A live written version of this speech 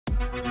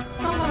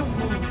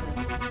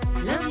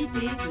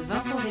Santé de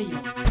Vincent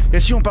Rayon. Et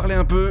si on parlait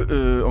un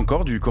peu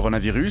encore du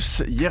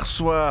coronavirus, hier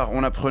soir,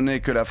 on apprenait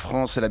que la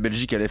France et la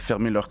Belgique allaient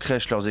fermer leurs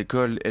crèches, leurs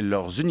écoles et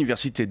leurs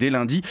universités dès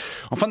lundi.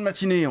 En fin de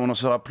matinée, on en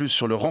saura plus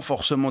sur le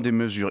renforcement des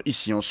mesures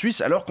ici en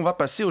Suisse, alors qu'on va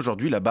passer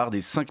aujourd'hui la barre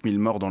des 5000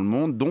 morts dans le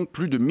monde, dont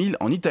plus de 1000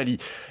 en Italie.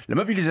 La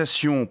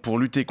mobilisation pour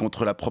lutter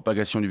contre la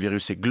propagation du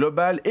virus est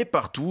globale et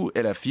partout,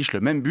 elle affiche le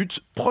même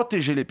but,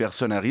 protéger les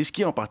personnes à risque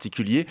et en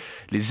particulier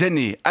les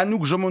aînés.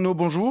 Anouk Jomono,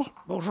 bonjour.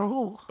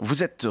 Bonjour.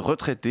 Vous êtes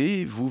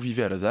retraité, vous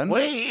vivez à Lausanne.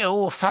 Oui,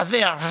 au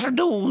Faverges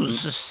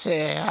 12,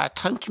 c'est à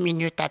 30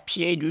 minutes à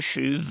pied du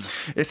Chuve.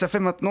 Et ça fait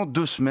maintenant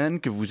 2 semaines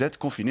que vous êtes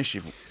confiné chez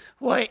vous.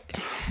 Oui,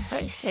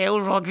 c'est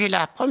aujourd'hui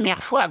la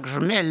première fois que je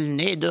mets le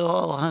nez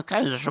dehors en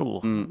 15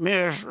 jours.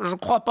 Mais je ne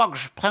crois pas que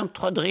je prends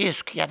trop de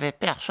risques. Il n'y avait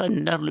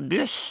personne dans le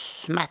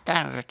bus. Ce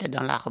matin, j'étais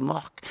dans la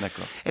remorque.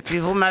 D'accord. Et puis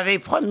vous m'avez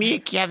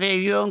promis qu'il n'y avait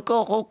eu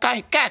encore aucun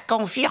cas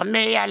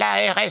confirmé à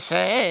la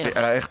RSR. Et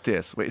à la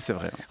RTS, oui, c'est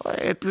vrai.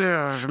 Ouais, et puis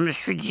je me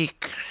suis dit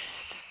que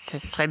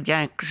ce serait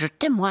bien que je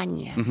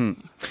témoigne.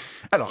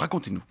 Alors,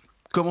 racontez-nous,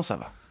 comment ça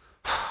va?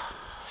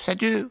 C'est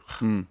dur.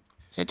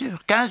 C'est dur.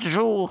 15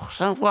 jours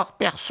sans voir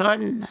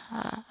personne,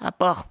 à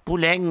part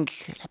Poulenc,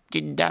 la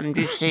petite dame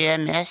du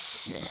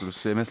CMS. Le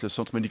CMS, le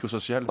Centre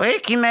médico-social? Oui,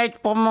 qui m'aide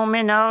pour mon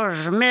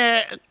ménage.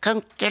 Mais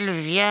quand elle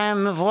vient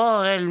me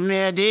voir, elle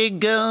met des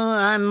gants,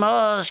 un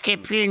masque et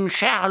puis une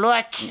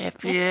charlotte. Et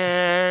puis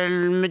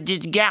elle me dit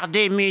de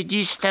garder mes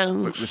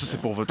distances. Oui, ça,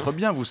 c'est pour votre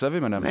bien, vous savez,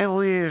 madame. Mais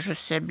oui, je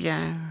sais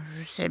bien.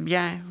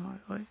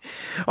 Oui.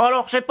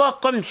 Alors, c'est pas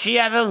comme si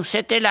avant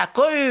c'était la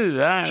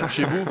cohue, hein.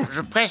 Chez vous?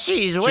 Je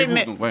précise, Chez oui, vous,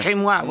 mais donc, ouais. chez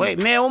moi, oui.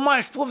 Mais au moins,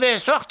 je pouvais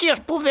sortir,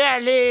 je pouvais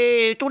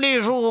aller tous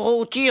les jours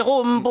au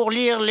T-Room pour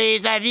lire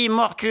les avis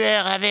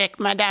mortuaires avec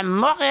Madame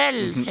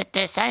Morel.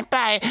 C'était sympa.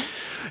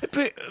 Et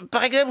puis,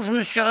 par exemple, je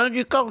me suis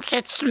rendu compte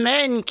cette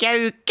semaine qu'il y a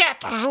eu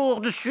 4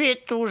 jours de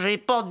suite où j'ai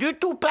pas du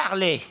tout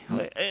parlé.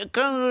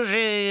 Quand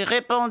j'ai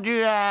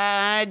répondu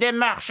à un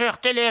démarcheur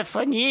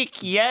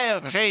téléphonique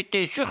hier, j'ai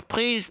été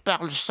surprise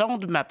par le son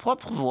de ma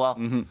propre voix.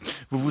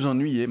 Vous vous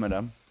ennuyez,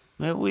 madame?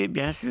 Mais oui,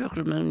 bien sûr que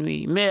je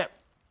m'ennuie. Mais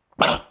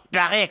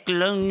paraît que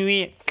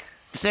l'ennui,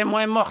 c'est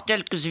moins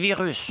mortel que ce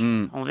virus.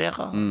 On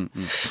verra.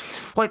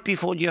 Oui, puis il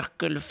faut dire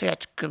que le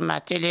fait que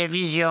ma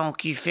télévision,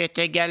 qui fait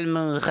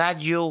également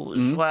radio,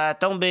 soit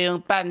tombée en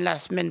panne la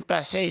semaine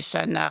passée,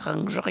 ça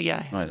n'arrange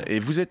rien. Voilà. Et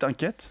vous êtes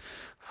inquiète?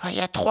 Il y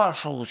a 3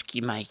 choses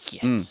qui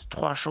m'inquiètent.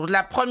 3 choses.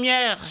 La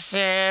première,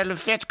 c'est le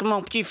fait que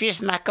mon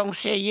petit-fils m'a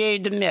conseillé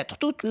de mettre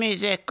toutes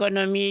mes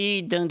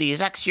économies dans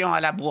des actions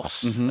à la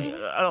bourse.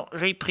 Alors,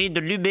 j'ai pris de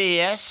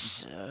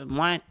l'UBS,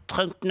 moins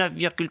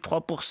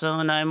 39,3%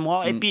 en un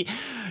mois, et puis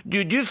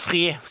du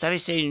Dufrier. Vous savez,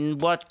 c'est une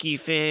boîte qui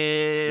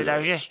fait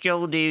la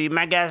gestion des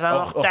magasins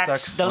hors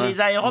taxes dans les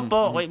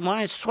aéroports. Oui,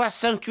 moins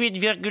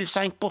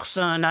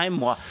 68,5% en un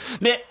mois.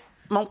 Mais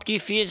mon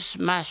petit-fils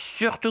m'a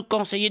surtout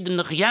conseillé de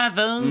ne rien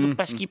vendre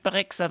parce qu'il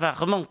paraît que ça va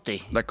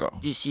remonter. D'accord.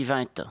 D'ici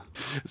 20 ans.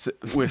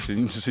 Oui, c'est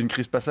une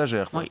crise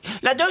passagère, quoi. Oui.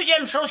 La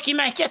deuxième chose qui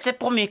m'inquiète, c'est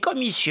pour mes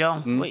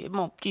commissions. Oui,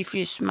 mon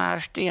petit-fils m'a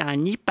acheté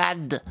un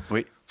iPad.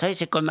 Oui. Vous savez,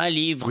 c'est comme un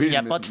livre, Oui, il n'y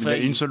a pas de feuille.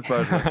 Il y a une seule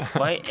page.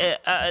 Oui,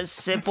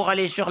 c'est pour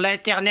aller sur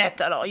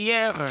l'Internet. Alors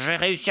hier, j'ai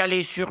réussi à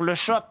aller sur le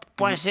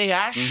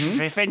shop.ch.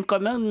 J'ai fait une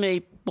commande, mais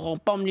ils pourront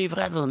pas me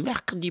livrer avant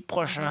mercredi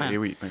prochain. Et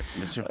oui,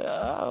 bien sûr.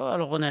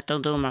 Alors en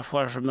attendant, ma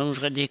foi, je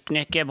mangerai des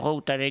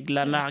knäckebrot avec de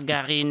la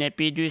margarine et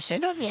puis du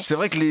Cenovès. C'est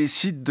vrai que les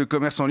sites de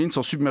commerce en ligne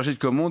sont submergés de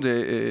commandes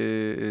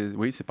et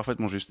oui, c'est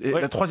parfaitement juste. Et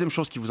la troisième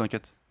chose qui vous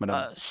inquiète,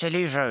 madame? C'est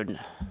les jeunes.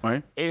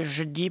 Ouais. Et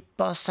je dis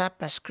pas ça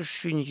parce que je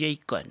suis une vieille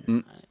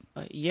conne.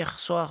 Hier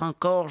soir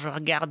encore, je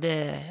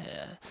regardais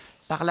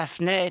par la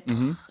fenêtre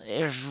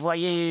et je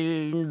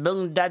voyais une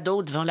bande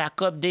d'ados devant la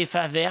COP des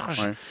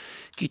Faverges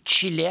qui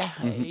chillaient.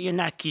 Il y en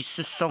a qui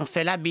se sont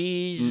fait la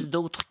bise,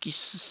 d'autres qui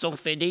se sont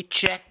fait des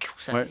checks,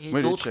 vous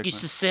savez, d'autres qui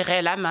se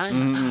serraient la main.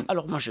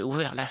 Alors moi, j'ai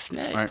ouvert la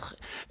fenêtre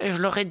et je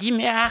leur ai dit «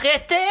 Mais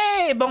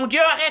arrêtez! Bon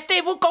Dieu,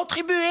 arrêtez! Vous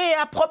contribuez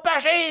à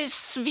propager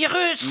ce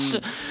virus!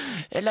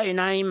 Et là,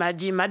 il m'a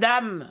dit «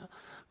 Madame,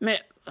 mais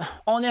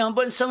on est en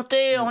bonne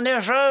santé, on est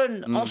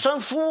jeune, on s'en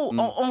fout,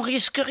 on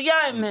risque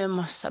rien. » Mais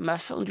moi, ça m'a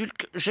fendu le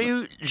cœur.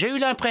 J'ai eu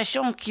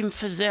l'impression qu'il me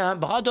faisait un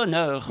bras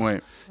d'honneur.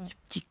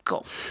 Petit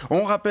con.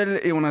 On rappelle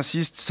et on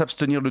insiste,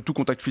 s'abstenir de tout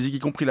contact physique, y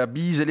compris la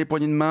bise et les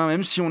poignées de main.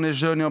 Même si on est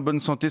jeune et en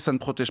bonne santé, ça ne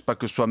protège pas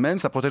que soi-même,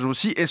 ça protège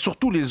aussi et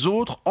surtout les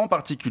autres, en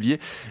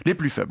particulier les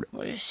plus faibles.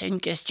 Oui, c'est une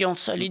question de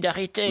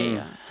solidarité.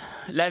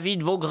 La vie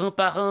de vos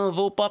grands-parents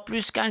vaut pas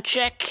plus qu'un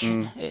chèque.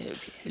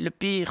 Et le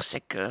pire,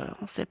 c'est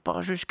qu'on ne sait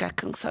pas jusqu'à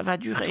quand ça va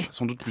durer.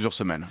 Sans doute plusieurs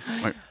semaines.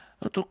 Ouais.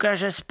 En tout cas,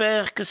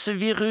 j'espère que ce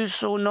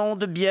virus au nom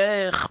de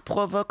bière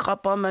provoquera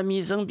pas ma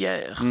mise en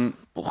bière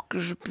pour que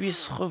je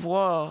puisse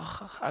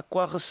revoir à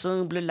quoi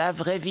ressemble la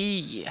vraie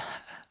vie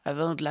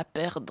avant de la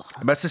perdre.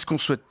 C'est ce qu'on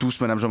souhaite tous,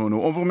 madame Jomono.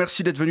 On vous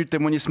remercie d'être venue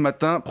témoigner ce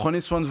matin.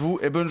 Prenez soin de vous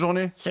et bonne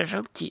journée. C'est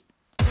gentil.